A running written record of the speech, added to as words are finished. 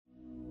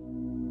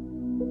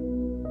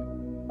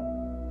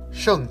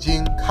圣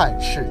经看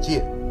世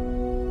界，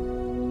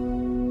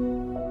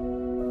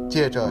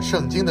借着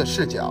圣经的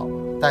视角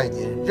带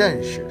您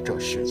认识这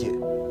世界。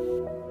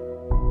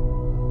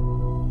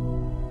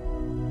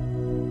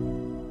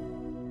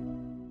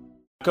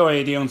各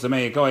位弟兄姊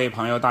妹，各位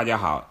朋友，大家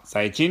好。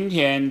在今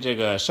天这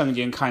个圣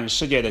经看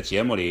世界的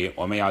节目里，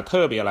我们要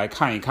特别来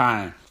看一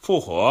看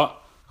复活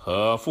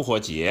和复活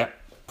节。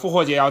复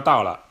活节要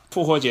到了，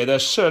复活节的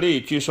设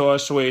立据说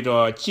是为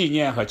着纪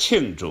念和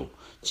庆祝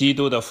基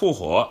督的复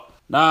活。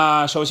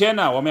那首先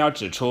呢，我们要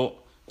指出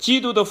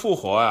基督的复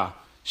活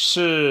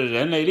是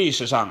人类历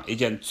史上一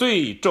件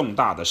最重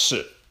大的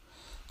事。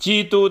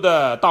基督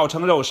的道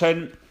成肉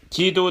身，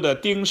基督的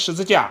钉十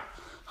字架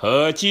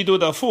和基督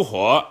的复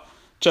活，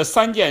这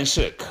三件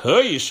事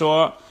可以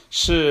说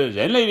是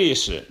人类历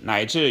史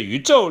乃至宇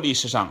宙历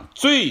史上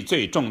最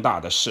重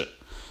大的事。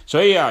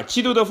所以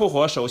基督的复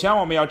活首先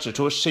我们要指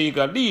出是一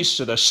个历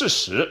史的事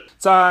实。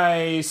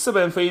在四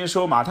本福音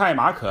书马太、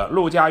马可、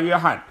路加、约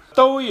翰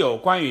都有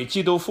关于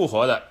基督复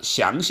活的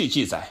详细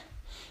记载。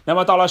那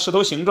么到了使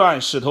徒行传，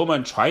使徒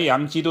们传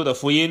扬基督的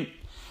福音，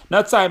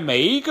那在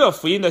每一个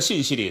福音的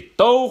信息里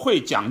都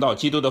会讲到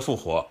基督的复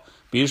活。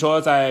比如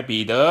说在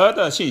彼得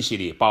的信息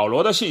里，保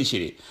罗的信息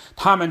里，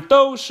他们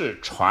都是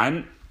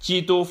传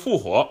基督复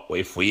活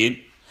为福音，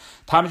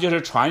他们就是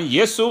传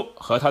耶稣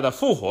和他的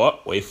复活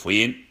为福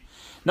音。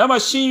那么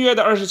新约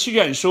的27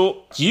卷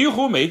书，几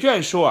乎每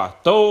卷书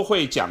都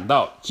会讲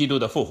到基督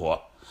的复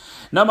活。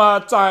那么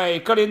在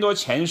哥林多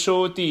前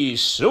书第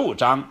15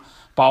章，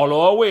保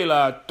罗为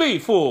了对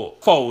付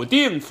否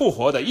定复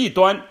活的异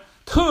端，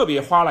特别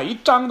花了1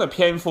章的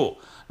篇幅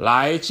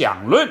来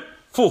讲论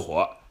复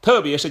活，特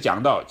别是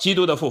讲到基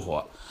督的复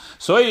活。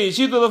所以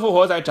基督的复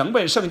活在整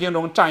本圣经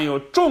中占有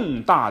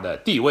重大的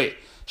地位，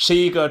是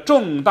一个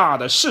重大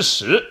的事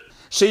实，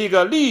是一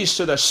个历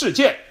史的事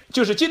件。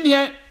就是今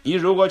天你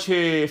如果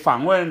去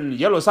访问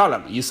耶路撒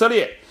冷以色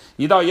列，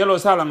你到耶路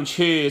撒冷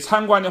去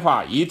参观的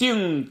话，一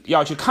定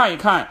要去看一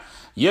看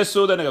耶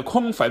稣的那个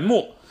空坟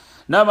墓。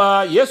那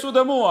么耶稣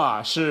的墓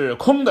是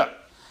空的，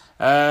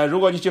如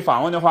果你去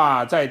访问的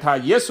话，在他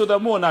耶稣的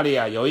墓那里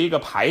有一个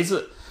牌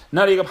子，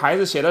那里一个牌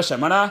子写了什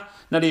么呢？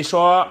那里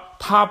说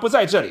他不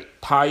在这里，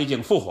他已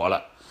经复活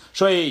了。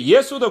所以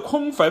耶稣的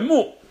空坟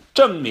墓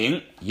证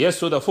明耶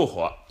稣的复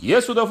活，耶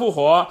稣的复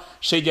活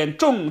是一件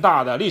重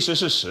大的历史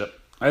事实。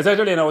在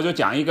这里呢，我就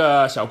讲一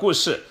个小故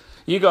事。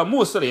一个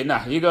穆斯林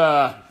一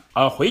个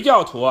回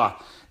教徒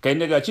跟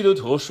这个基督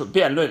徒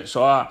辩论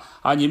说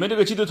你们这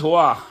个基督徒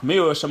没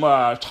有什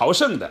么朝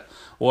圣的，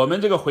我们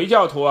这个回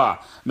教徒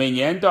每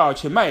年都要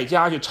去麦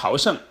加去朝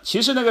圣。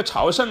其实那个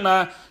朝圣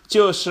呢，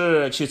就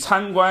是去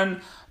参观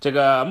这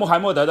个穆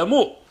罕默德的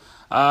墓。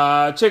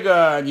这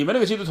个你们这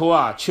个基督徒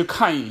去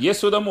看耶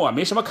稣的墓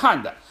没什么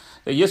看的，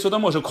耶稣的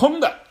墓是空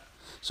的。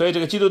所以这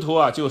个基督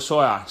徒就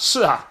说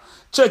是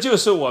这就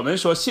是我们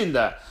所信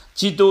的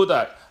基督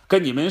的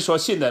跟你们所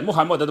信的穆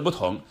罕默德的不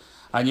同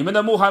你们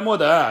的穆罕默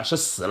德是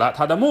死了，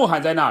他的墓还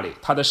在那里，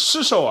他的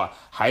尸首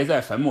还在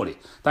坟墓里。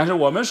但是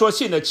我们所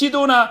信的基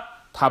督呢，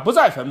他不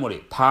在坟墓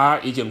里，他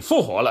已经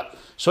复活了。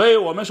所以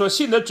我们所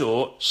信的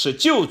主是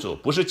救主，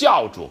不是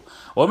教主。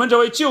我们这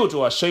位救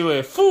主是一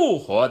位复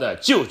活的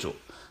救主，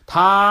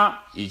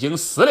他已经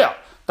死了，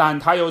但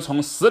他又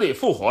从死里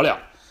复活了。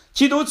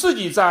基督自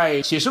己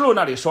在启示录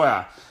那里说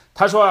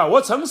他说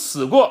我曾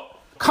死过，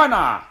看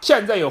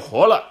现在又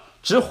活了，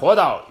直活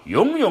到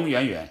永永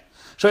远远。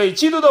所以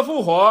基督的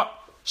复活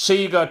是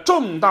一个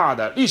重大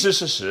的历史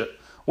事实。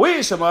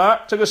为什么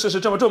这个事实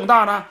这么重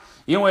大呢？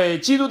因为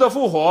基督的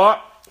复活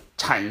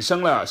产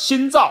生了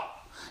新造，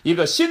一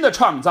个新的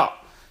创造。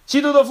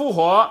基督的复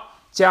活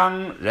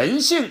将人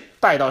性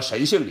带到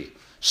神性里，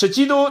使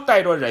基督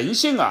带着人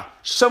性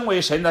升为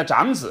神的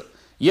长子，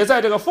也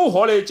在这个复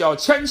活里叫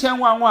千千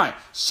万万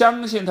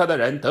相信他的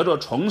人得着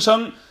重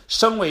生，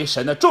升为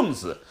神的众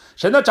子。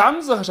神的长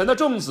子和神的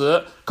众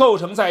子构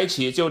成在一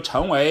起，就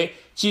成为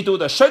基督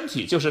的身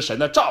体，就是神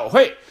的召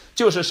会，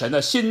就是神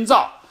的新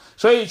造。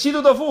所以基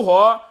督的复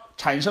活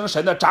产生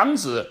神的长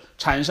子，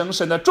产生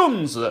神的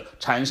众子，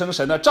产生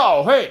神的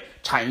召会，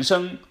产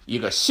生一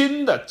个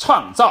新的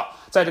创造。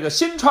在这个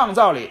新创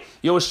造里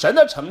有神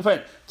的成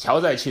分调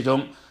在其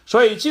中。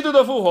所以基督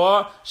的复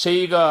活是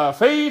一个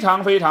非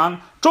常非常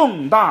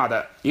重大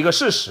的一个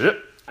事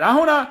实。然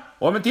后呢，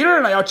我们第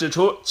二呢要指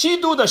出基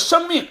督的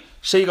生命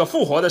是一个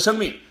复活的生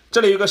命。这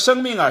里有一个生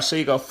命是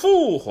一个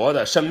复活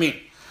的生命。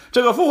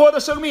这个复活的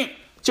生命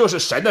就是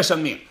神的生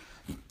命。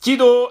基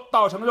督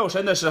道成肉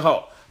身的时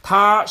候，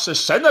他是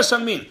神的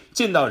生命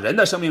进到人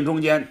的生命中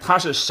间，他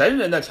是神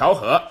人的调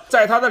和，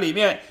在他的里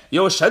面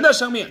有神的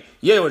生命，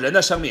也有人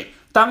的生命。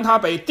当他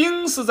被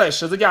钉死在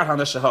十字架上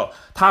的时候，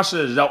他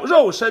是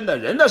肉身的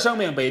人的生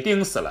命被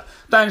钉死了，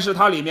但是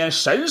他里面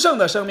神圣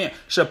的生命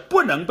是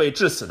不能被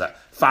致死的，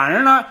反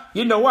而呢，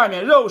因着外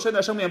面肉身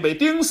的生命被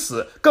钉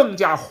死，更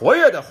加活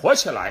跃的活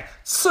起来，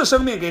赐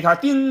生命给他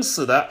钉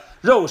死的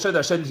肉身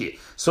的身体。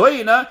所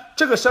以呢，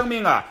这个生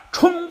命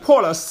冲破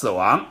了死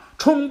亡，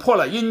冲破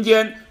了阴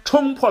间，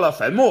冲破了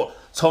坟墓，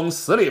从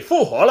死里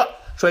复活了。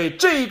所以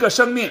这个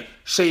生命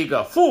是一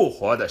个复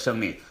活的生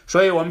命。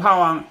所以我们盼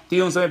望弟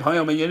兄姊妹朋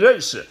友们也认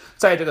识，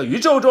在这个宇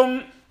宙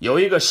中有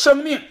一个生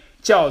命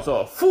叫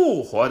做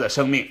复活的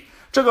生命。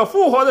这个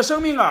复活的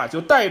生命就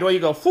带着一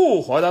个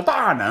复活的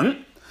大能。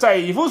在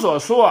以弗所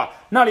书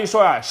那里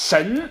说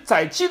神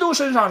在基督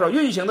身上所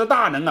运行的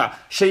大能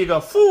是一个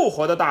复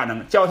活的大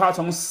能，叫他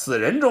从死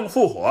人中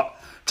复活。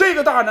这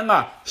个大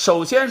能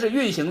首先是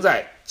运行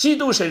在基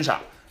督身上，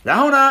然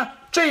后呢，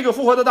这个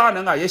复活的大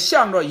能也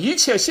向着一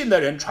切信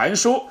的人传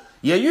输，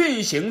也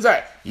运行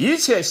在一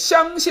切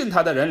相信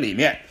他的人里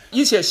面，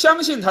一切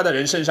相信他的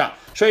人身上。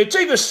所以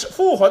这个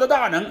复活的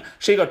大能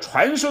是一个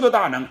传输的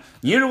大能。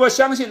你如果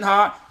相信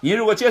他，你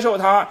如果接受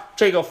他，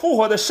这个复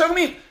活的生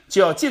命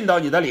就要进到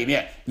你的里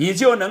面，你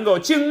就能够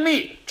经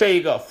历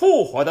这个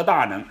复活的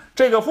大能。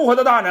这个复活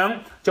的大能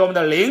叫我们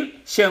的灵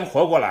先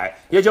活过来，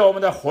也叫我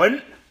们的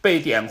魂被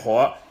点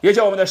活，也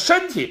叫我们的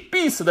身体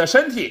必死的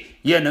身体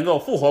也能够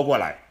复活过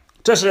来。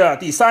这是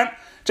第三，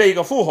这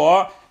个复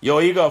活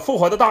有一个复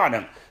活的大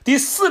能。第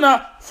四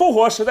呢，复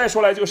活实在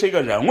说来就是一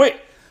个人位。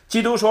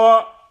基督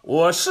说，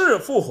我是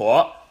复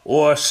活，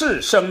我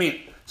是生命，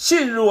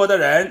信入我的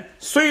人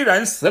虽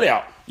然死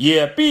了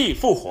也必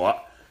复活。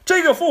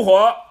这个复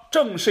活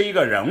正是一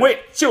个人位，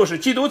就是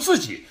基督自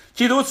己。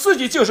基督自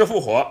己就是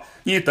复活，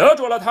你得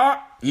着了他，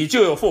你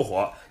就有复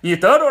活；你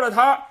得着了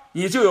他，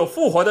你就有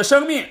复活的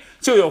生命，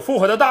就有复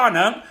活的大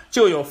能，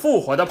就有复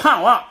活的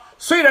盼望。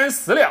虽然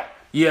死了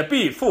也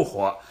必复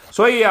活。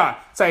所以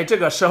在这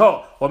个时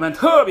候我们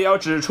特别要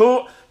指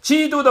出，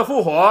基督的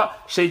复活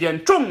是一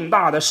件重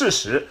大的事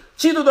实。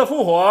基督的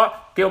复活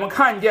给我们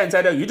看见，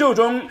在这宇宙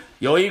中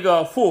有一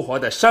个复活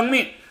的生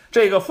命，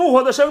这个复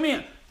活的生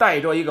命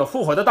带着一个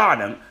复活的大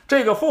能。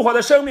这个复活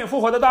的生命，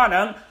复活的大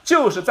能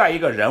就是在一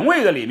个人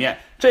位的里面，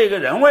这个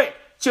人位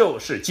就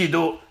是基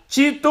督，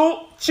基督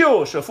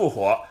就是复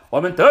活。我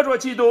们得着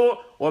基督，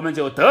我们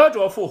就得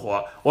着复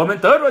活；我们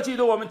得着基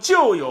督，我们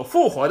就有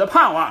复活的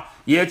盼望，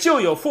也就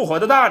有复活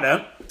的大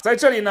能。在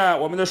这里呢，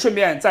我们就顺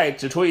便再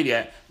指出一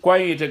点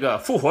关于这个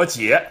复活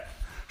节。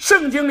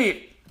圣经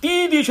里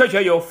的的确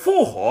确有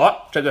复活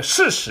这个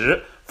事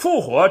实，复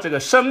活这个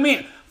生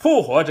命，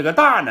复活这个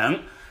大能，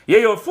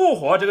也有复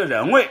活这个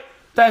人位。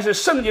但是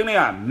圣经里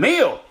没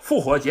有复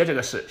活节这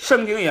个事，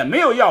圣经也没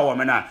有要我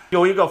们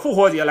有一个复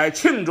活节来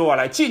庆祝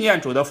来纪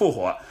念主的复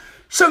活。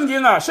圣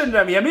经甚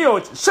至也没有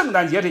圣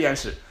诞节这件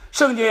事，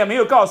圣经也没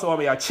有告诉我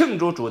们要庆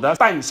祝主的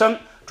诞生，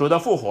主的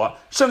复活。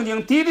圣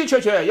经的的确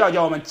确要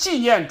叫我们纪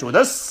念主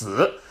的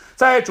死。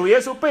在主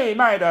耶稣被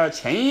卖的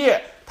前一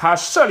夜，他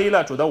设立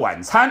了主的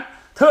晚餐，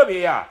特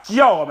别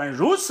要我们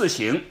如此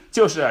行，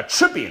就是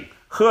吃饼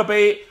喝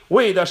杯，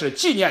为的是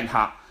纪念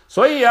他。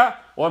所以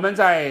我们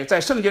在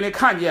圣经里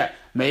看见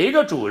每一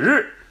个主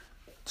日，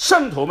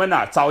圣徒们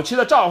早期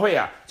的教会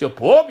就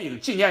擘饼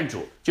纪念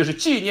主，就是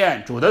纪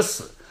念主的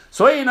死。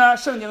所以呢，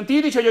圣经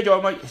的的确确我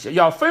们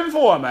要吩咐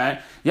我们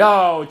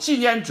要纪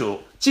念主，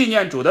纪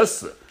念主的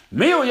死，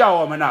没有要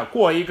我们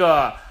过一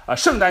个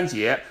圣诞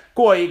节，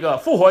过一个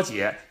复活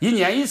节，一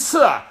年一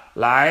次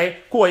来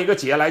过一个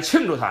节来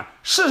庆祝它。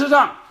事实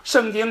上，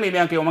圣经里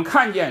面给我们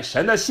看见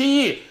神的心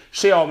意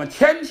是要我们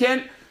天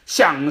天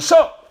享受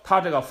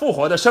他这个复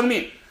活的生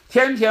命，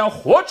天天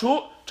活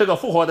出这个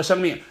复活的生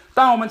命。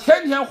当我们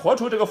天天活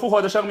出这个复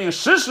活的生命，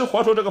时时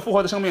活出这个复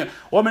活的生命，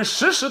我们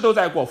时时都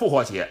在过复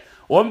活节。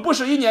我们不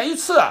是一年一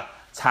次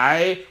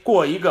才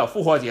过一个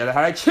复活节的，才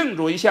来庆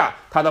祝一下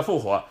他的复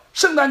活。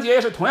圣诞节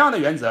也是同样的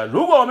原则。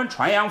如果我们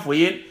传扬福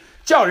音，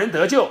叫人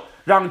得救，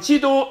让基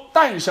督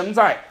诞生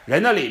在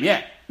人的里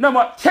面，那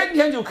么天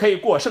天就可以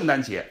过圣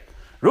诞节。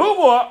如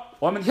果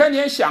我们天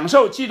天享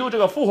受基督这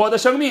个复活的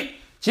生命，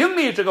经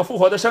历这个复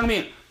活的生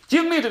命，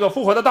经历这个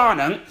复活的大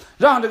能，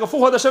让这个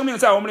复活的生命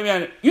在我们里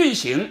面运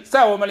行，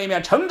在我们里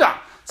面成长，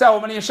在我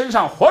们身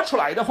上活出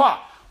来的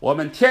话，我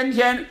们天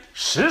天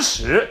时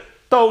时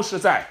都是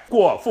在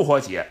过复活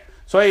节。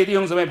所以弟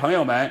兄姊妹朋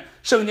友们，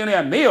圣经里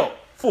没有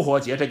复活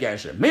节这件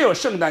事，没有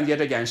圣诞节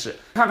这件事。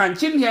看看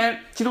今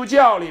天基督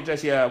教里这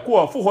些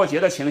过复活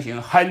节的情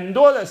形，很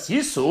多的习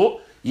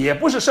俗也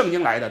不是圣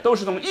经来的，都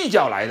是从异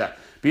教来的。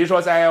比如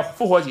说在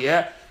复活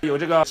节有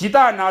这个鸡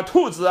蛋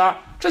兔子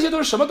这些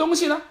都是什么东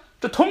西呢？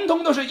这通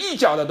通都是异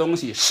教的东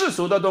西，世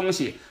俗的东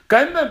西，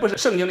根本不是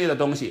圣经里的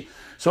东西。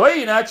所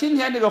以呢，今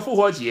天这个复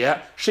活节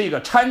是一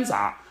个掺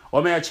杂，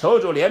我们要求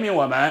主怜悯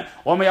我们，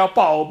我们要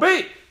宝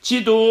贝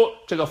基督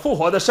这个复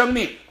活的生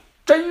命，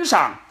珍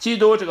赏基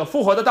督这个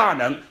复活的大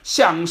能，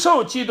享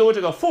受基督这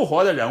个复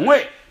活的人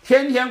位，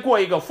天天过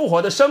一个复活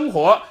的生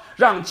活，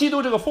让基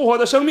督这个复活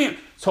的生命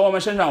从我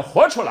们身上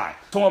活出来，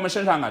从我们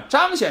身上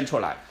彰显出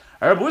来，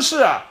而不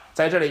是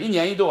在这里一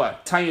年一度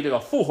参与这个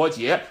复活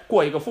节，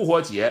过一个复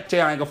活节。这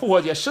样一个复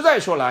活节实在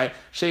说来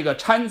是一个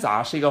掺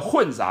杂，是一个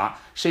混杂，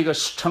是一个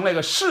成了一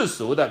个世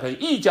俗的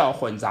跟异教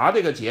混杂的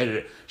一个节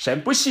日。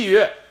神不喜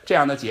悦这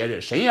样的节日，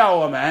神要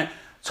我们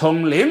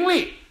从灵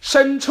里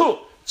深处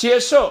接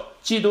受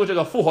基督这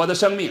个复活的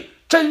生命，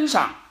珍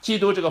赏基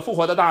督这个复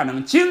活的大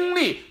能，经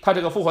历他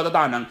这个复活的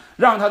大能，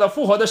让他的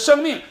复活的生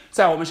命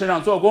在我们身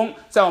上做工，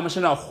在我们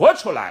身上活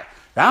出来。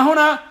然后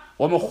呢，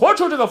我们活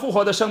出这个复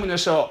活的生命的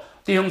时候，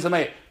弟兄姊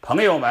妹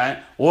朋友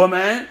们，我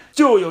们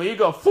就有一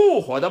个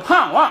复活的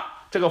盼望。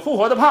这个复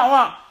活的盼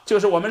望就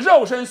是我们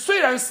肉身虽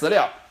然死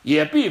了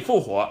也必复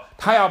活，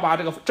他要把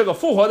这个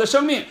复活的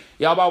生命，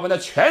要把我们的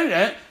全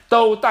人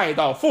都带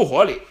到复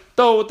活里，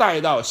都带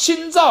到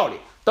新造里，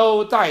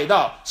都带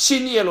到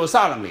新耶路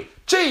撒冷里。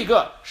这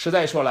个实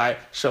在说来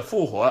是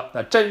复活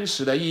的真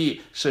实的意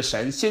义，是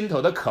神心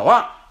头的渴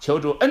望。求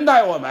主恩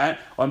待我们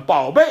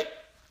宝贝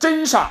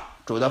珍赏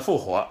主的复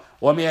活，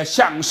我们也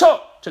享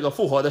受这个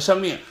复活的生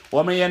命，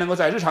我们也能够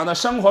在日常的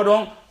生活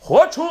中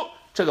活出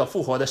这个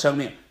复活的生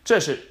命，这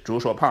是主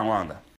所盼望的。